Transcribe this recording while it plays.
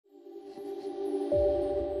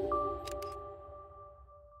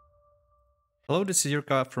Hello, this is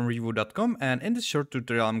Jurka from Reawote.com, and in this short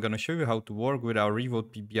tutorial I'm going to show you how to work with our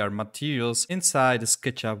Reawote PBR materials inside the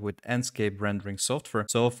Sketchup with Enscape rendering software.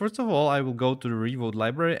 So first of all, I will go to the Reawote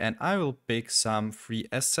library and I will pick some free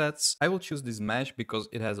assets. I will choose this mesh because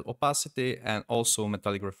it has opacity and also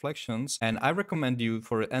metallic reflections, and I recommend you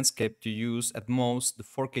for Enscape to use at most the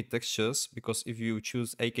 4K textures, because if you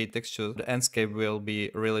choose 8K textures, the Enscape will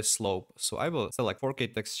be really slow. So I will select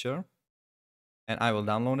 4K texture and I will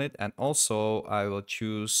download it, and also I will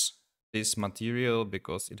choose this material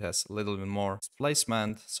because it has a little bit more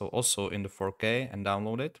displacement, so also in the 4K, and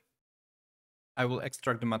download it. I will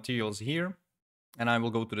extract the materials here and I will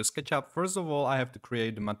go to the SketchUp. First of all, I have to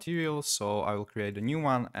create the material, so I will create a new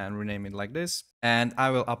one and rename it like this, and I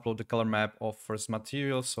will upload the color map of first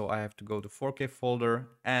material. So I have to go to 4K folder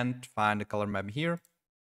and find the color map here,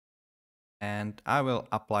 and I will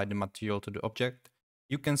apply the material to the object.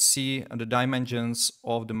 You can see the dimensions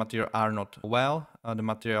of the material are not well. The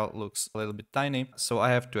material looks a little bit tiny, so I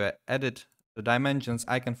have to edit the dimensions.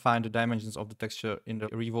 I can find the dimensions of the texture in the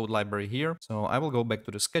Reawote library here. So I will go back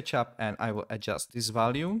to the SketchUp and I will adjust this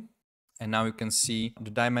value. And now you can see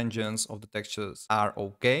the dimensions of the textures are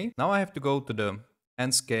okay. Now I have to go to the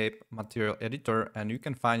Enscape material editor, and you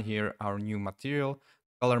can find here our new material.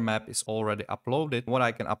 Color map is already uploaded. What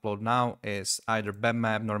I can upload now is either bend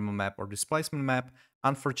map, normal map, or displacement map.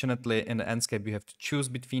 Unfortunately, in the Enscape you have to choose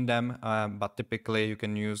between them, but typically you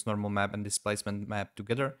can use normal map and displacement map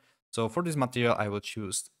together. So for this material I will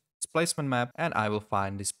choose displacement map, and I will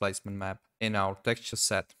find displacement map in our texture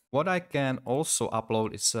set. What I can also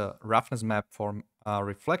upload is a roughness map for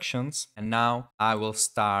reflections, and now I will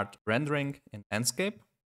start rendering in Enscape.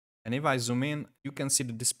 And if I zoom in, you can see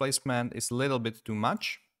the displacement is a little bit too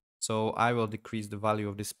much. So I will decrease the value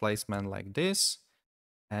of displacement like this.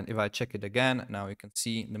 And if I check it again, now you can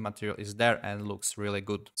see the material is there and looks really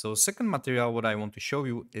good. So second material, what I want to show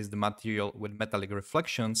you is the material with metallic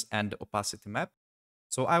reflections and the opacity map.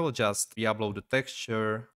 So I will just re-upload the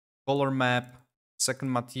texture, color map,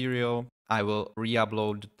 second material. I will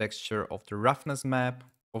re-upload the texture of the roughness map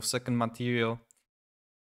of second material.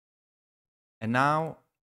 And now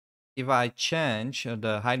if I change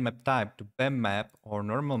the height map type to bend map or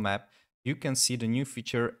normal map, you can see the new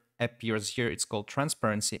feature appears here. It's called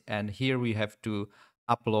transparency, and here we have to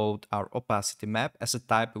upload our opacity map. As a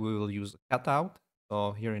type, we will use a cutout.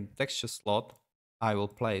 So here in the texture slot, I will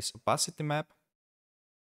place opacity map.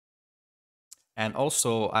 And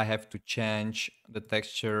also I have to change the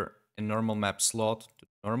texture in normal map slot to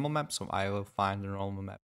normal map. So I will find the normal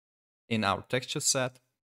map in our texture set.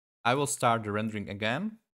 I will start the rendering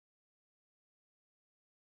again.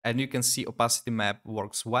 And you can see opacity map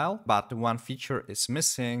works well, but one feature is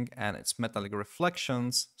missing, and it's metallic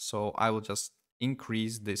reflections. So I will just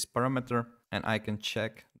increase this parameter and I can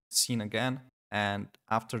check the scene again. And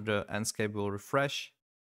after the Enscape will refresh,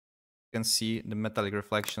 you can see the metallic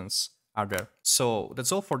reflections are there. So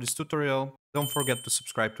that's all for this tutorial. Don't forget to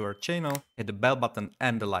subscribe to our channel, hit the bell button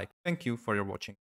and the like. Thank you for your watching.